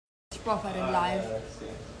può fare in live. Sì.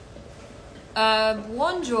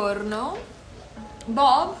 Buongiorno.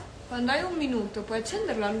 Bob, quando hai un minuto puoi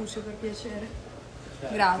accendere la luce per piacere?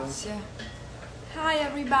 Certo. Grazie. Hi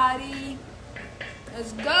everybody.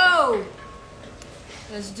 Let's go.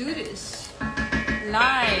 Let's do this.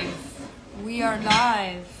 Live. We are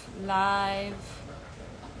live. Live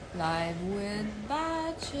with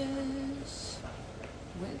badges.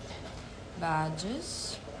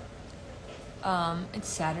 It's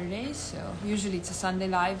Saturday, so usually it's a Sunday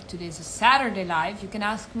live. Today's a Saturday live. You can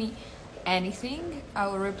ask me anything. I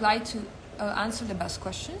will reply to answer the best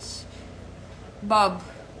questions. Bob,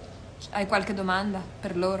 hai qualche domanda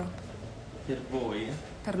per loro? Per voi?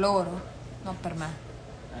 Per loro, not per me.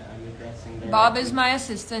 I'm addressing directly. Bob is my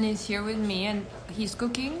assistant. He's here with me and he's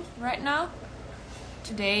cooking right now.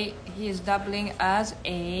 Today he is doubling as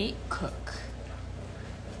a cook.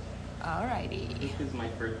 Alrighty. This is my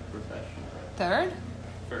first profession. Third?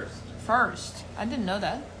 First. I didn't know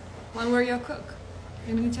that. When were you a cook?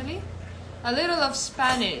 In Italy? A little of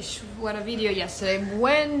Spanish. What a video yesterday.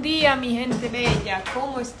 Buen día, mi gente bella.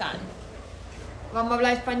 ¿Cómo están? Vamos a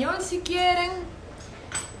hablar español si quieren.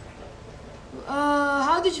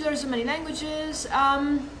 How did you learn so many languages?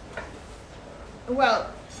 Well,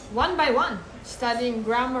 one by one. Studying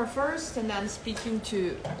grammar first and then speaking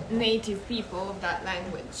to native people of that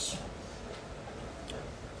language.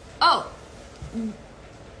 Oh,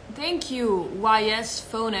 thank you YS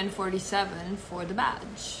Phone N47 for the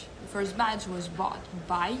badge. The first badge was bought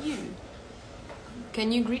by you.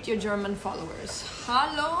 Can you greet your German followers?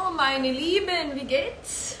 Hallo meine Lieben, wie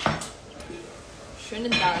geht's?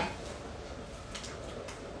 Schönen Tag.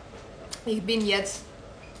 Ich bin jetzt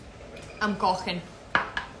am Kochen.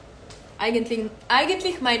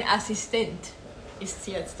 Eigentlich mein Assistent ist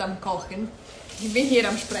jetzt am Kochen. Ich bin hier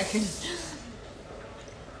am Sprechen.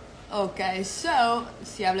 Okay, so,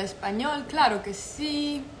 si habla español, claro que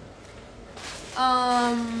sí.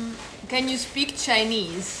 Can you speak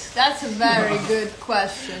Chinese? That's a very good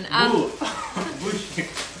question.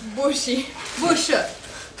 Bushy.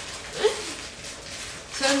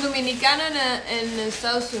 Soy dominicana en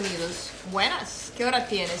Estados Unidos. Buenas, ¿qué hora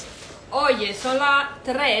tienes? Oye, son las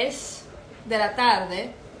 3 de la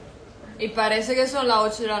tarde y parece que son las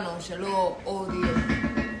 8 de la noche. Lo odio.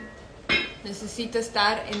 Necesito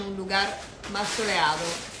estar en un lugar más soleado.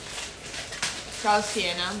 Ciao,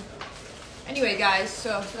 Siena. Anyway, guys,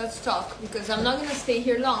 so let's talk because I'm not gonna stay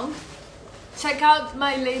here long. Check out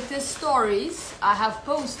my latest stories. I have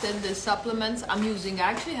posted the supplements I'm using.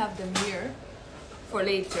 I actually have them here for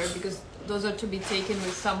later because those are to be taken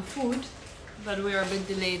with some food, but we are a bit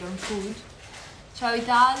delayed on food. Ciao,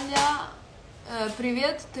 Italia.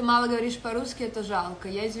 Привет, ты мало говоришь по-русски, это жалко,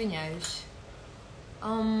 я извиняюсь.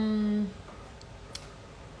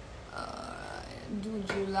 Would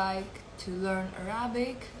you like to learn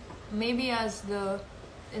Arabic? Maybe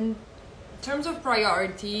in terms of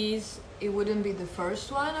priorities, it wouldn't be the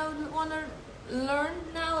first one I would want to learn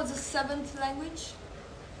now as a 7th language.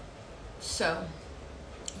 So,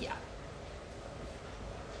 yeah.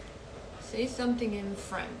 Say something in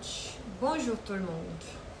French. Bonjour tout le monde.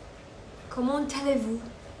 Comment allez-vous?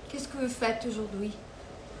 Qu'est-ce que vous faites aujourd'hui?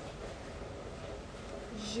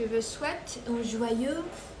 Je vous souhaite un joyeux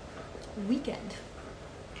weekend.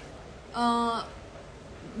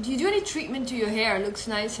 Do you do any treatment to your hair? It looks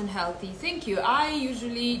nice and healthy. Thank you. I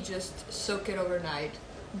usually just soak it overnight.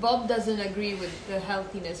 Bob doesn't agree with the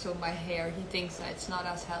healthiness of my hair. He thinks that it's not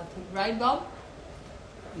as healthy. Right, Bob?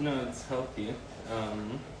 No, it's healthy.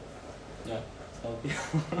 Yeah, it's healthy.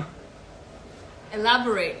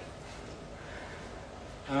 Elaborate.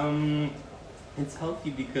 It's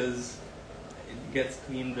healthy because it gets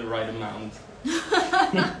cleaned the right amount.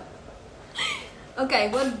 Okay,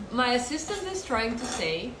 what my assistant is trying to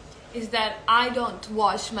say is that I don't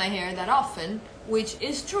wash my hair that often, which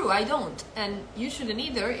is true, I don't. And you shouldn't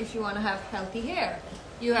either if you want to have healthy hair.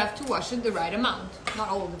 You have to wash it the right amount, not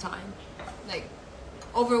all the time. Like,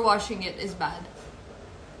 overwashing it is bad.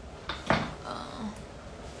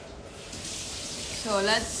 So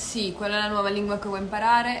let's see, qual è la nuova lingua che vuoi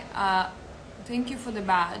imparare? Thank you for the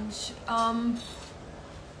badge.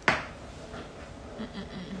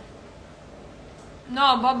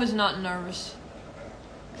 No, Bob is not nervous.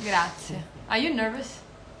 Grazie. Are you nervous?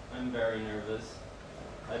 I'm very nervous.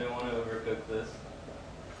 I don't want to overcook this.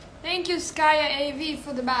 Thank you, Skya AV,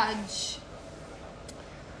 for the badge.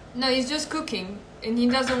 No, he's just cooking, and he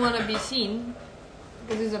doesn't want to be seen,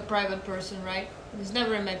 because he's a private person, right? He's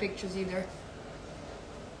never in my pictures either.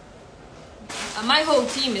 My whole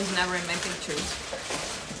team is never in my pictures,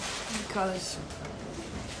 because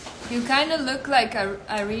you kind of look like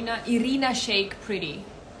Irina Shayk pretty.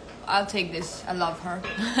 I'll take this. I love her.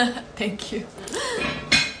 Thank you.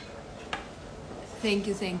 Thank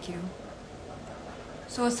you, thank you.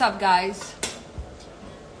 So what's up, guys?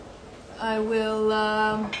 I will,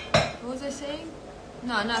 what was I saying?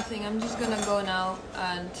 No, nothing. I'm just gonna go now.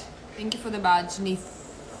 And thank you for the badge.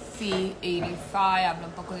 Nifi85, habla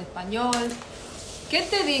un poco de español. ¿Qué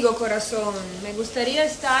te digo, corazón? Me gustaría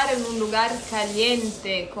estar en un lugar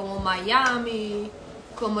caliente como Miami,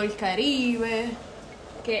 como el Caribe.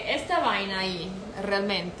 Que esta vaina ahí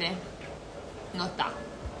realmente no está.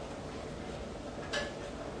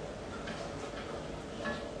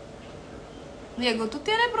 Diego, ¿tú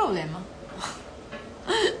tienes problema?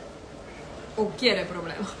 ¿O quieres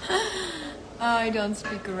problema? I don't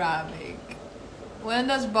speak Arabic. When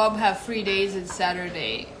does Bob have free days? It's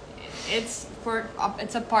Saturday. It's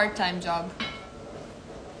a part-time job.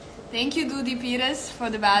 Thank you, Dudy Pires,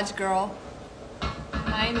 for the badge, girl.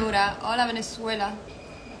 Hi, Nura. Hola, Venezuela.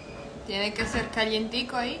 Tiene que ser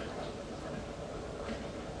calientico ahí.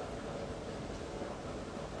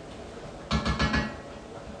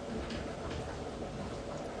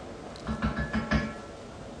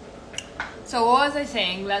 So what was I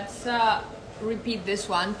saying? Let's repeat this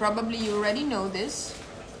one. Probably you already know this.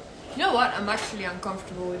 You know what? I'm actually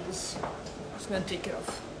uncomfortable with this. I'm just gonna take it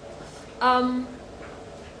off.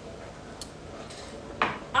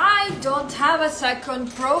 I don't have a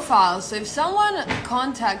second profile, so if someone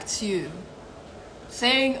contacts you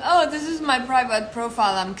saying, oh, this is my private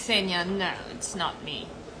profile, I'm Xenia, no, it's not me.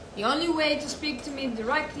 The only way to speak to me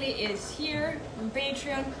directly is here on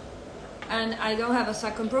Patreon. And I don't have a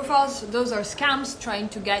second profile, so those are scams trying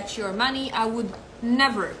to get your money. I would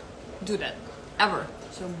never do that, ever.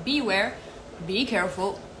 So beware, be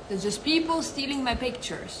careful. There's just people stealing my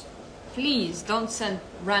pictures. Please don't send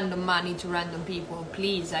random money to random people.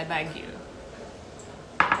 Please, I beg you.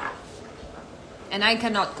 And I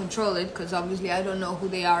cannot control it because obviously I don't know who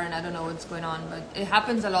they are and I don't know what's going on. But it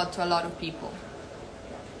happens a lot to a lot of people.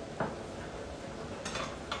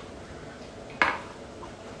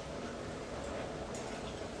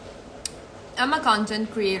 I'm a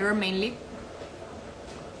content creator mainly,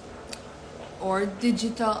 or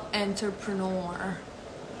digital entrepreneur.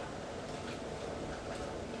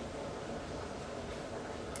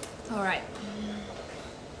 All right.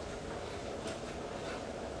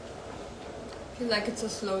 I feel like it's a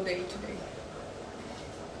slow day today.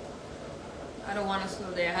 I don't want a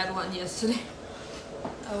slow day. I had one yesterday.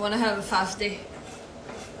 I want to have a fast day.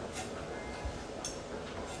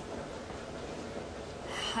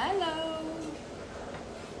 Hello.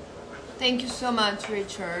 Thank you so much,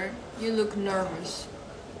 Richard. You look nervous.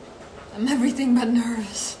 I'm everything but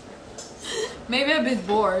nervous. Maybe a bit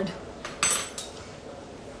bored.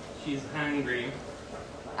 She's hungry.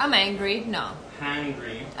 I'm angry? No.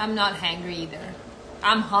 Hungry. I'm not hangry either.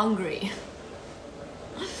 I'm hungry.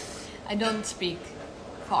 I don't speak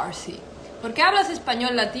Farsi. ¿Por qué hablas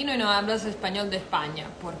español latino y no hablas español de España?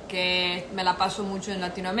 Porque me la paso mucho en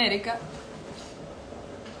Latinoamérica.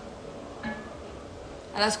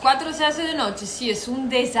 A las 4 se hace de noche, sí, es un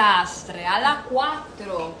desastre. A las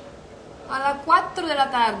 4. A las 4 de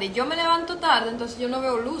la tarde. Yo me levanto tarde, entonces yo no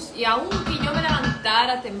veo luz. Y aunque yo me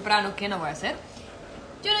levantara temprano, ¿qué no voy a hacer?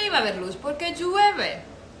 Yo no iba a ver luz porque llueve.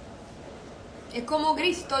 Es como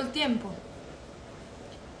gris todo el tiempo.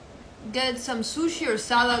 Get some sushi or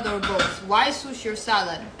salad or both. Why sushi or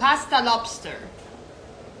salad? Pasta lobster.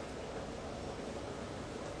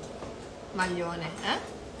 Maglione, eh?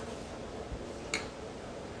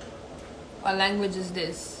 What language is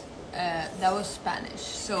this? That was Spanish.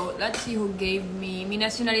 So let's see who gave me. Mi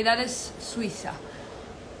nacionalidad es Suiza.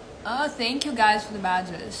 Oh, thank you guys for the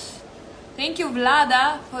badges. Thank you,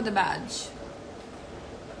 Vlada, for the badge.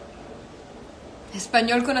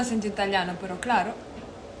 Español con acento italiano, pero claro.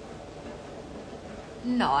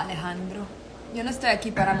 No, Alejandro. Yo no estoy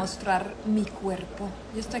aquí para mostrar mi cuerpo.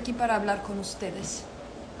 Yo estoy aquí para hablar con ustedes.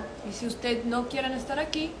 Y si ustedes no quieren estar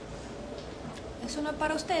aquí, eso no es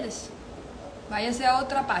para ustedes. Váyase a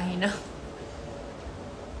otra página.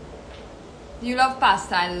 You love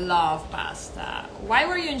pasta? I love pasta. Why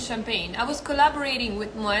were you in Champagne? I was collaborating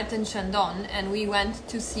with Moet and Chandon and we went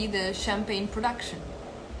to see the Champagne production.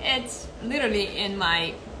 It's literally in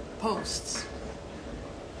my posts.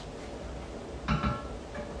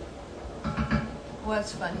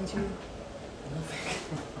 What's funny too?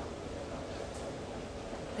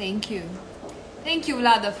 Thank you. Thank you,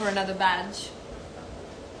 Vlada, for another badge.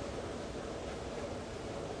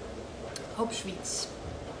 Hauptschwitz.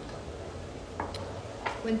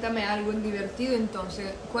 Cuéntame algo divertido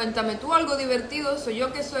entonces. Cuéntame tú algo divertido. Soy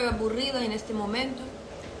yo que soy aburrida en este momento.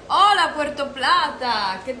 Hola, Puerto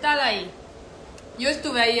Plata. ¿Qué tal ahí? Yo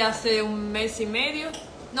estuve ahí hace un mes y medio.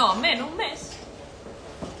 No, menos un mes.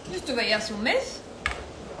 Yo estuve ahí hace un mes.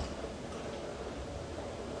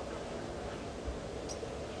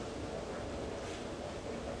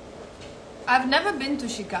 I've never been to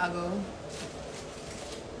Chicago.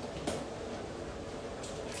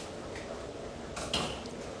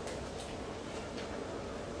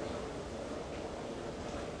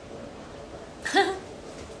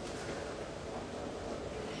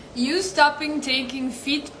 You stopping taking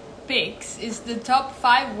feet pics is the top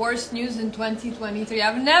 5 worst news in 2023.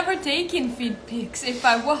 I've never taken feet pics. If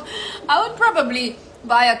I would probably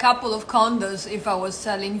buy a couple of condos if I was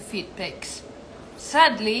selling feet pics.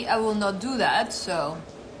 Sadly, I will not do that, so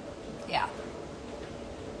yeah.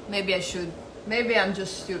 Maybe I should. Maybe I'm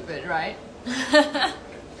just stupid, right?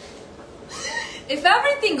 If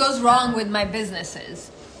everything goes wrong with my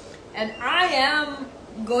businesses and I am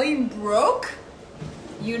going broke,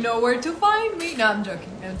 you know where to find me. No, I'm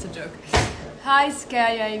joking. It's a joke. Hi,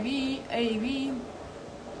 Sky AV.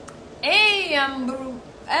 Hey,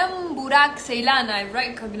 Burak Ceylan, I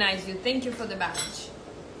recognize you. Thank you for the badge.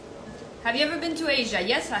 Have you ever been to Asia?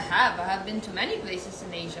 Yes, I have. I have been to many places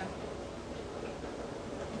in Asia.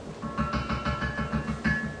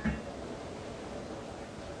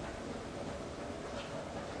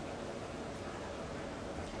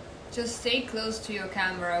 Just stay close to your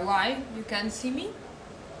camera. Why? You can't see me?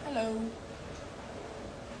 Hello.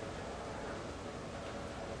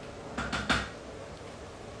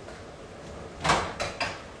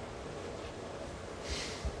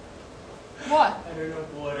 What? I don't know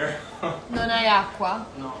water. Non hai acqua?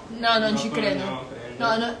 No. No, non ci quello credo. andiamo a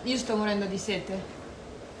prendere. No, io sto morendo di sete.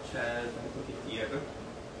 C'è tanto kefir.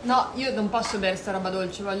 No, io non posso bere sta roba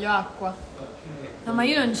dolce, voglio acqua. Ok. No, ma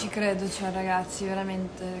io non ci credo, cioè ragazzi,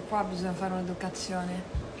 veramente, qua bisogna fare un'educazione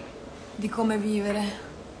di come vivere.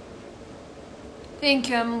 Thank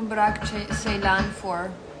you, Burak Ceylan,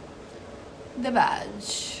 for the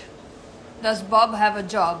badge. Does Bob have a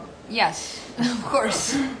job? Yes, of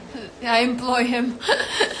course. I employ him.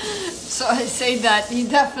 So I say that he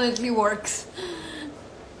definitely works.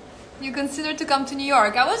 You consider to come to New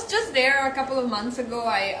York? I was just there a couple of months ago.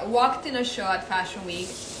 I walked in a show at Fashion Week.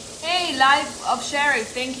 Hey, Life of Sheriff,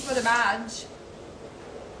 thank you for the badge.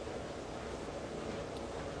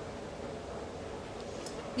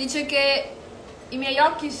 Dice che i miei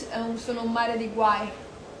occhi sono un mare di guai.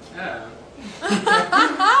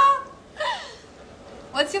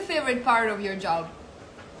 What's your favorite part of your job?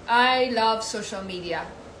 I love social media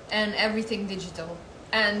and everything digital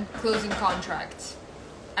and closing contracts.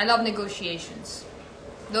 I love negotiations.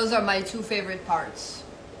 Those are my 2 favorite parts.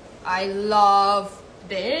 I love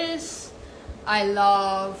this. I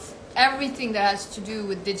love everything that has to do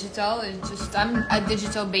with digital. It's just, I'm a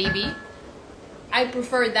digital baby. I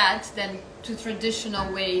prefer that than to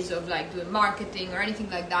traditional ways of like doing marketing or anything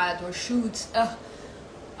like that, or shoots.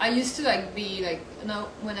 I used to like be like, you know,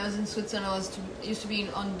 when I was in Switzerland, I used to be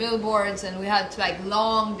on billboards, and we had like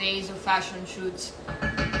long days of fashion shoots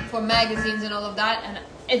for magazines and all of that, and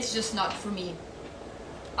it's just not for me.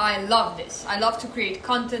 I love this. I love to create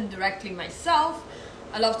content directly myself.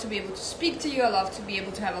 I love to be able to speak to you. I love to be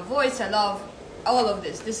able to have a voice. I love all of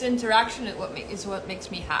this. This interaction is what makes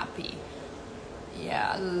me happy.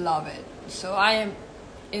 Yeah, I love it. So I am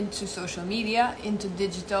into social media, into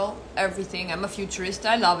digital, everything. I'm a futurist.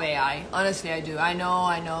 I love AI. Honestly, I do. I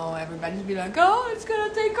know. Everybody's be like, oh, it's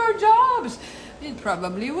gonna take our jobs. It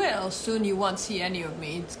probably will. Soon you won't see any of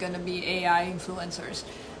me. It's gonna be AI influencers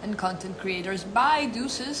and content creators. Bye,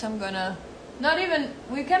 deuces.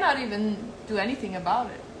 We cannot even do anything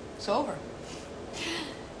about it. It's over.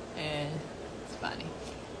 It's funny.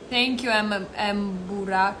 Thank you,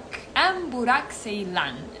 Burak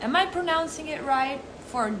Ceylan. Am I pronouncing it right?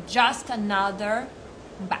 For just another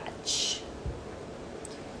badge.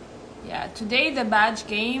 Yeah, today the badge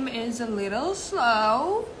game is a little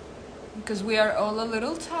slow because we are all a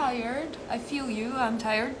little tired. I feel you, I'm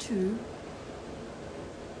tired too.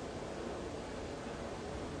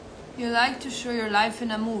 You like to show your life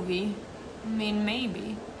in a movie? I mean,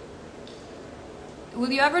 maybe.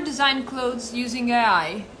 Will you ever design clothes using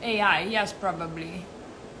AI? AI, yes, probably.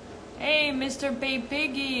 Hey, Mr. Pay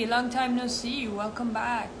Piggy, long time no see. Welcome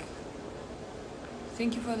back.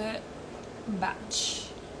 Thank you for the badge.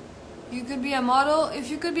 You could be a model. If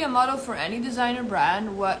you could be a model for any designer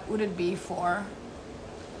brand, what would it be for?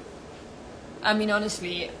 I mean,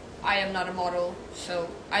 honestly, I am not a model, so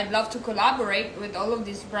I'd love to collaborate with all of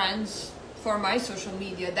these brands for my social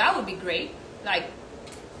media. That would be great. Like,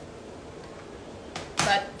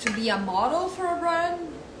 but to be a model for a brand,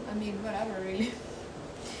 I mean, whatever, really.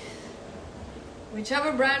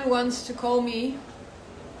 Whichever brand wants to call me,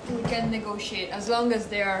 We can negotiate as long as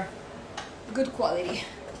they are good quality.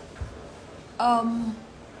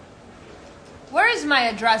 Where is my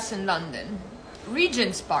address in London?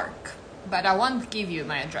 Regent's Park, but I won't give you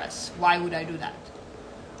my address. Why would I do that?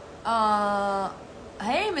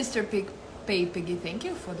 Hey, Mr. Piggy, thank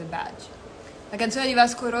you for the badge. La canzone di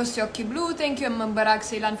Vasco Rossi, Occhi Blu, thank you, Mubarak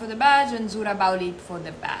Ceylan for the badge, and Zura Baulit for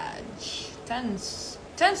the badge. 10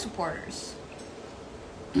 supporters.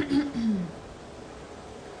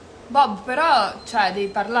 Bob, però, cioè, devi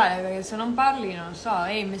parlare, perché se non parli, non so,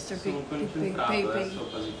 ehi, Mr. Piggy.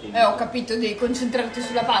 Ho capito, devi concentrarti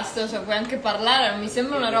sulla pasta, cioè, puoi anche parlare, non mi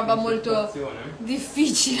sembra una roba molto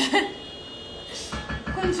difficile.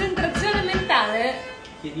 Concentrazione mentale?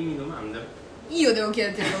 Chiedimi domande. Io devo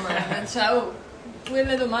chiederti le domande, cioè,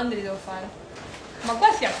 quelle domande le devo fare. Ma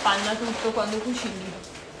qua si appanna tutto quando cucini.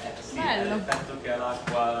 Sì, bello. Il fatto che ha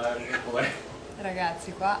l'acqua nel cuore.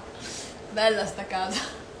 Ragazzi, qua, bella sta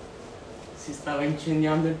casa. Si stava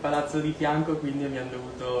incendiando il palazzo di fianco, quindi mi hanno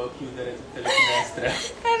dovuto chiudere tutte le finestre.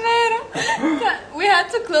 È vero. We had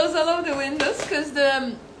to close all of the windows because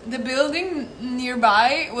the building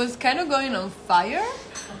nearby was kind of going on fire.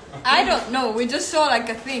 I don't know, we just saw like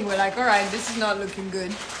a thing, we're like, alright, this is not looking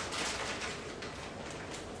good.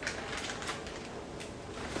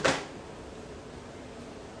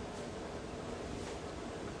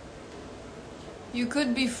 You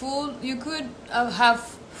could be fooled, you could have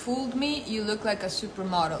fooled me, you look like a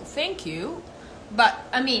supermodel. Thank you. But,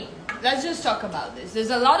 I mean, let's just talk about this. There's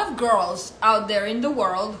a lot of girls out there in the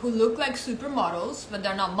world who look like supermodels, but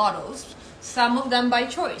they're not models. Some of them by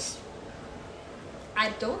choice. I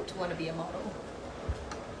don't want to be a model.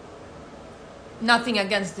 Nothing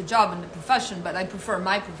against the job and the profession, but I prefer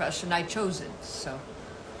my profession. I chose it, so...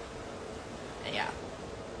 Yeah.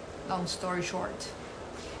 Long story short.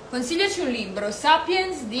 Consigliaci un libro,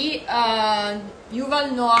 Sapiens di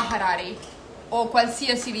Yuval Noah Harari, o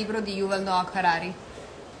qualsiasi libro di Yuval Noah Harari.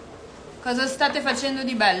 Cosa state facendo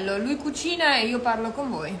di bello? Lui cucina e io parlo con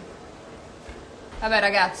voi. Vabbè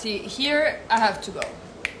ragazzi, here I have to go.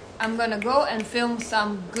 I'm gonna go and film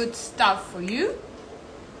some good stuff for you.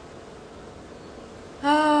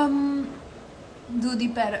 Dudi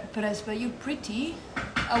Perez, but you pretty.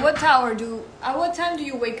 What time do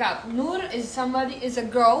you wake up? Noor is a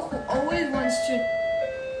girl who always wants to...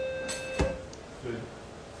 Food.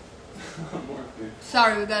 More food.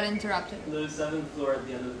 Sorry, we got interrupted. The 7th floor at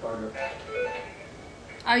the end of the corridor.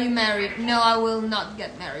 Are you married? No, I will not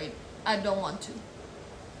get married. I don't want to.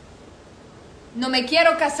 No me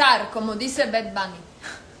quiero casar, como dice Bad Bunny.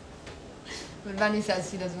 Bad Bunny says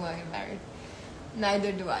he doesn't want to get married.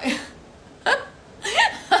 Neither do I.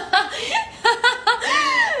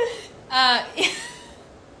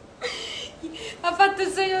 Ha fatto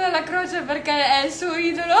il segno della croce perché è il suo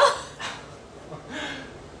idolo.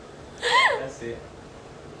 Sì.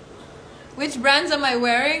 Which brands am I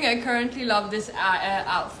wearing? I currently love this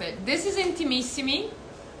outfit. This is Intimissimi,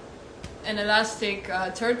 an elastic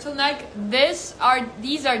turtleneck. These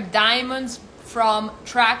are diamonds from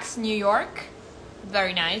Trax New York.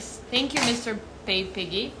 Very nice. Thank you, Mr.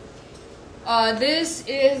 Piggy. This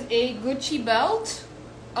is a Gucci belt.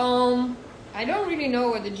 I don't really know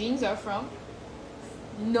where the jeans are from.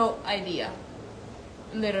 No idea.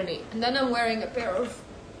 Literally. And then I'm wearing a pair of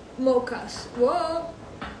mochas. Whoa!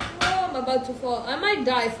 Whoa, I'm about to fall. I might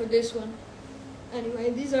die for this one.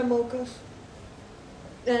 Anyway, these are mochas.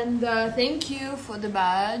 And thank you for the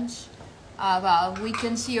badge. Well, we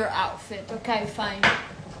can see your outfit. Okay, fine.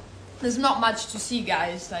 There's not much to see,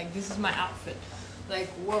 guys. Like, this is my outfit. Like,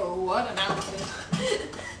 whoa, what an outfit.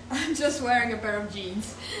 I'm just wearing a pair of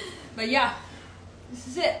jeans. But yeah, this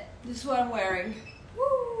is it. This is what I'm wearing.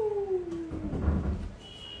 Woo!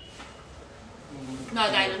 No,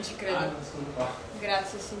 dai, non ci credo. Non sono qua.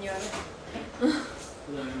 Grazie, signore.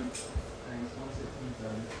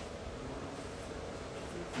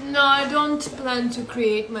 No, I don't plan to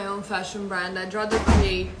create my own fashion brand. I'd rather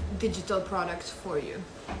create digital products for you.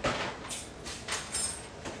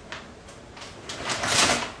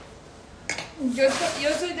 Yo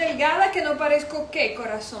soy delgada que no parezco qué,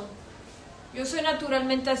 corazón. Yo soy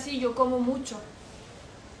naturalmente así, yo como mucho.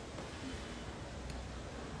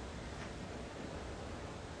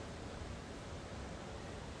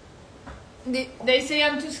 They say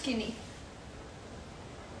I'm too skinny.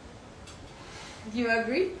 Do you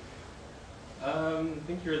agree? I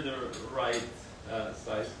think you're the right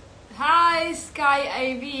size. Hi, Sky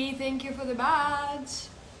AV. Thank you for the badge.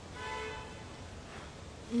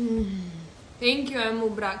 Thank you,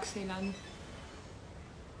 Mubarak Ceylan.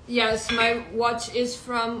 Yes, my watch is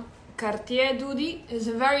from Cartier Doody is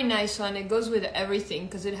a very nice one. It goes with everything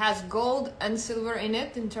because it has gold and silver in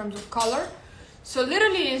it in terms of color. So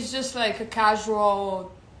literally it's just like a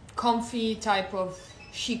casual, comfy type of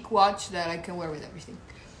chic watch that I can wear with everything.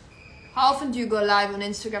 How often do you go live on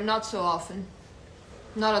Instagram? Not so often.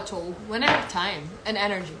 Not at all. When I have time and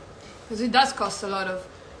energy. Because it does cost a lot of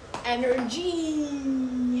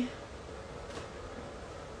energy.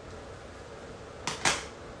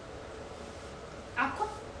 Acqua?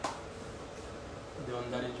 Devo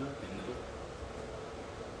andare giù a prenderlo.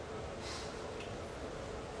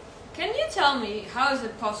 Can you tell me how is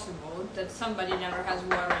it possible that somebody never has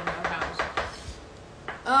water in their house?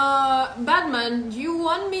 Batman, do you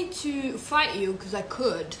want me to fight you? Because I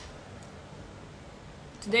could.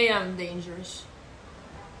 Today I'm dangerous.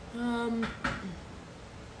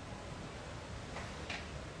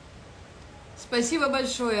 Спасибо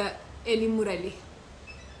большое, Эли Мурелли.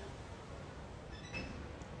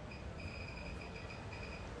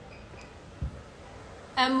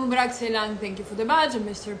 Braxelan, thank you for the badge. And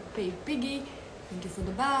Mr. Piggy, thank you for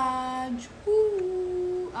the badge.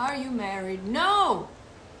 Ooh, are you married? No!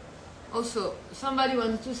 Also, somebody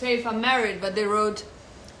wanted to say if I'm married, but they wrote,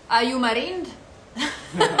 are you married?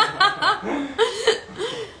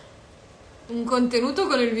 Un contenuto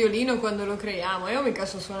con il violino quando lo creiamo. Io mica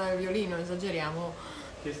so suonare il violino, esageriamo.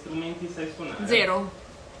 Che strumenti sai suonare? Zero.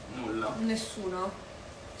 Nulla. Nessuno.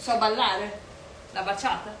 So ballare. La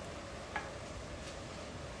baciata.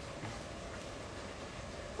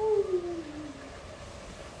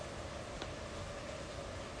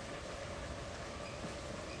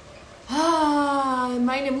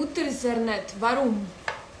 Meine Mutter ist sehr nett. Warum?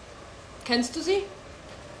 Kennst du sie?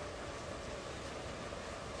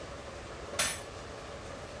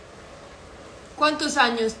 ¿Cuántos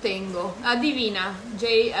años tengo? Adivina.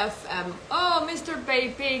 JFM. Oh, Mr.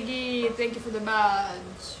 Piggy, thank you for the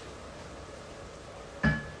badge.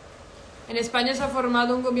 En España se ha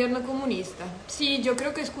formado un gobierno comunista. Sí, yo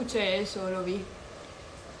creo que escuché eso, lo vi.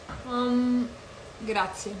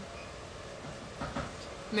 Grazie.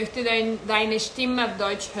 Möchte deine Stimme auf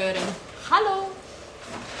Deutsch hören. Hallo,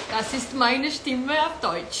 das ist meine Stimme auf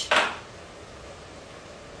Deutsch.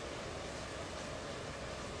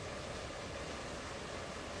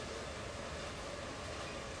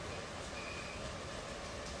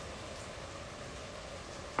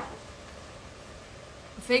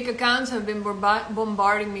 Fake accounts have been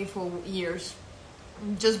bombarding me for years.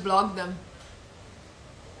 Just block them.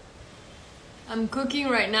 I'm cooking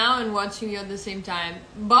right now and watching you at the same time.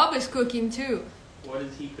 Bob is cooking too. What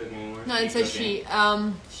is he cooking? No, it's a she.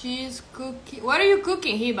 She's cooking. What are you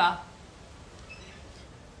cooking, Hiba?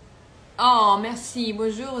 Oh, merci.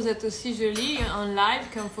 Bonjour, vous êtes aussi jolie en live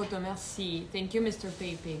qu'en photo. Merci. Thank you, Mr.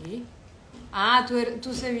 Piggy. Ah,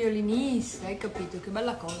 tu sei violinista, hai capito, che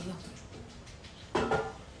bella cosa.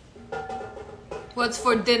 What's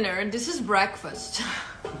for dinner? This is breakfast.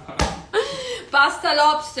 Pasta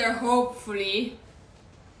lobster, hopefully.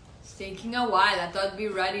 It's taking a while. I thought it'd be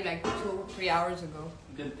ready like 2 or 3 hours ago.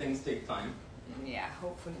 Good things take time. Yeah,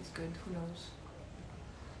 hopefully it's good. Who knows?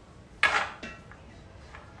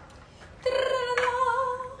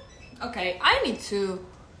 Okay, I need to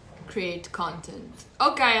create content.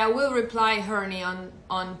 Okay, I will reply, Hernie,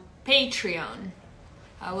 on Patreon.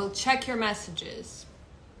 I will check your messages.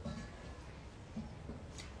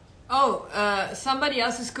 Oh, somebody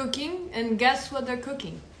else is cooking, and guess what they're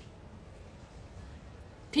cooking?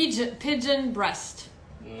 Pigeon breast.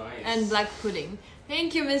 Nice. And black pudding.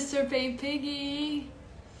 Thank you, Mr. Piggy.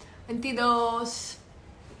 22.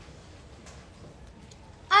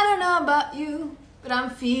 I don't know about you, but I'm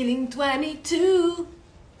feeling 22.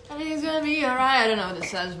 I think it's gonna be alright. I don't know what it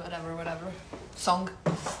says, whatever. Song.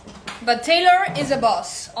 But Taylor is a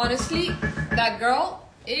boss. Honestly, that girl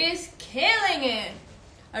is killing it.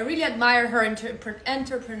 I really admire her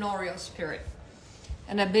entrepreneurial spirit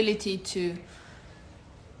and ability to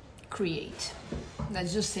create.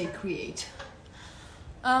 Let's just say create.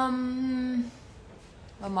 Amave.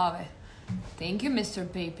 Thank you, Mr.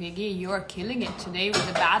 Piggy. You are killing it today with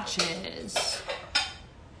the badges.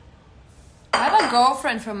 I have a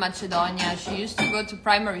girlfriend from Macedonia. She used to go to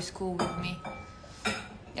primary school with me.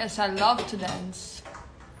 Yes, I love to dance.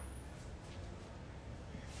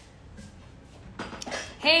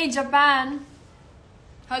 Hey, Japan!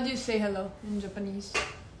 How do you say hello in Japanese?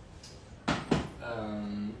 I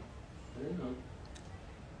don't know.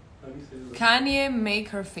 How do you say hello? Kanye make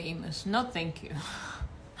her famous. No, thank you.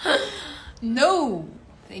 No,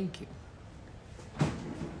 thank you.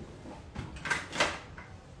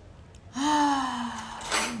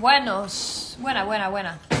 Buena.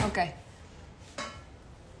 Okay.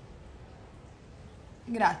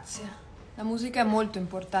 Grazie. La musica è molto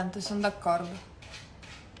importante, sono d'accordo.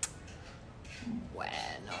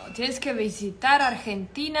 Bueno, tienes que visitar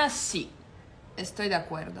Argentina, sí. Estoy de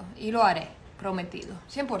acuerdo. Y lo haré. Prometido.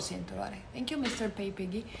 100% lo haré. Thank you, Mr. Pay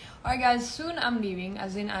Piggy. Alright, guys, soon I'm leaving,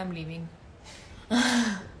 as in I'm leaving.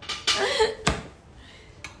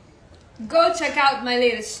 Go check out my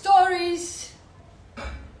latest stories.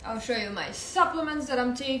 I'll show you my supplements that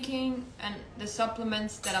I'm taking, and the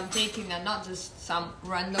supplements that I'm taking are not just some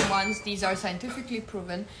random ones. These are scientifically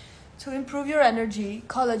proven to improve your energy,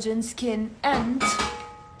 collagen, skin, and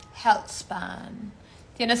health span.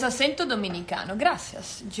 Tienes acento dominicano.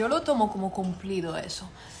 Gracias. Yo lo tomo como cumplido eso.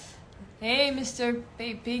 Hey, Mr.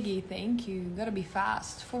 Piggy, thank you. Gotta be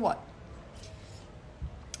fast. For what?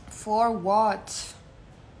 For what?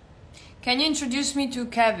 Can you introduce me to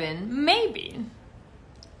Kevin? Maybe.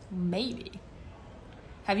 Maybe.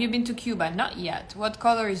 Have you been to Cuba? Not yet. What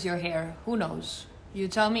color is your hair? Who knows? You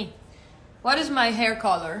tell me. What is my hair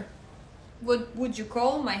color? What would you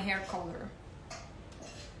call my hair color?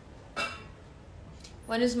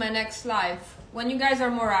 When is my next live? When you guys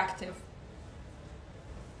are more active.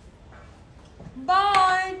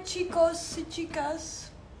 Bye, chicos y chicas.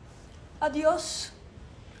 Adios.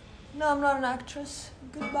 No, I'm not an actress.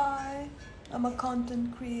 Goodbye. I'm a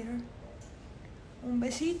content creator. Un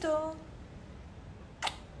besito.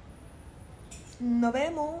 Nos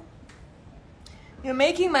vemos. You're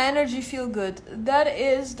making my energy feel good. That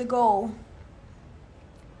is the goal.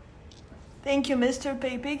 Thank you, Mr.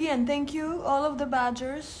 Pay Piggy, and thank you, all of the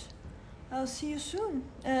badgers. I'll see you soon.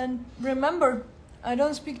 And remember, I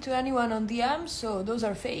don't speak to anyone on DMs, so those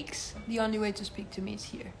are fakes. The only way to speak to me is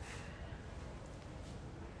here.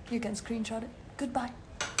 You can screenshot it. Goodbye.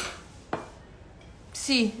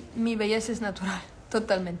 Sí, mi belleza es natural.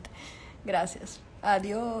 Totalmente. Gracias.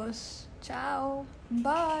 Adiós. Chao.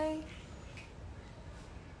 Bye.